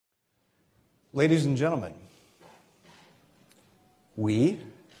Ladies and gentlemen, we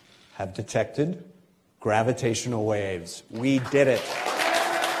have detected gravitational waves. We did it.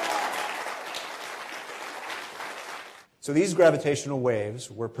 So these gravitational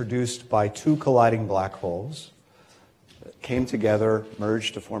waves were produced by two colliding black holes that came together,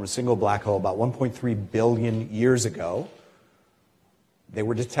 merged to form a single black hole about 1.3 billion years ago. They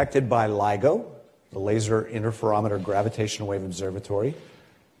were detected by LIGO, the Laser Interferometer Gravitational Wave Observatory.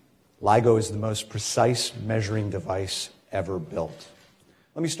 LIGO is the most precise measuring device ever built.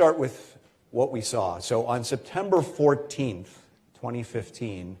 Let me start with what we saw. So on September 14th,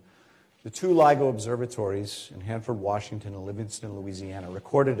 2015, the two LIGO observatories in Hanford, Washington, and Livingston, Louisiana,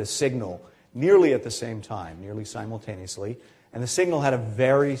 recorded a signal nearly at the same time, nearly simultaneously, and the signal had a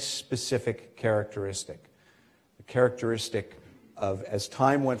very specific characteristic. The characteristic of, as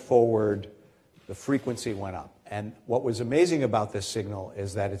time went forward, the frequency went up. And what was amazing about this signal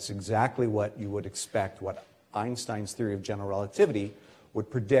is that it's exactly what you would expect, what Einstein's theory of general relativity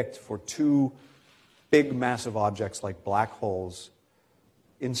would predict for two big massive objects like black holes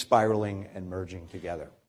in spiraling and merging together.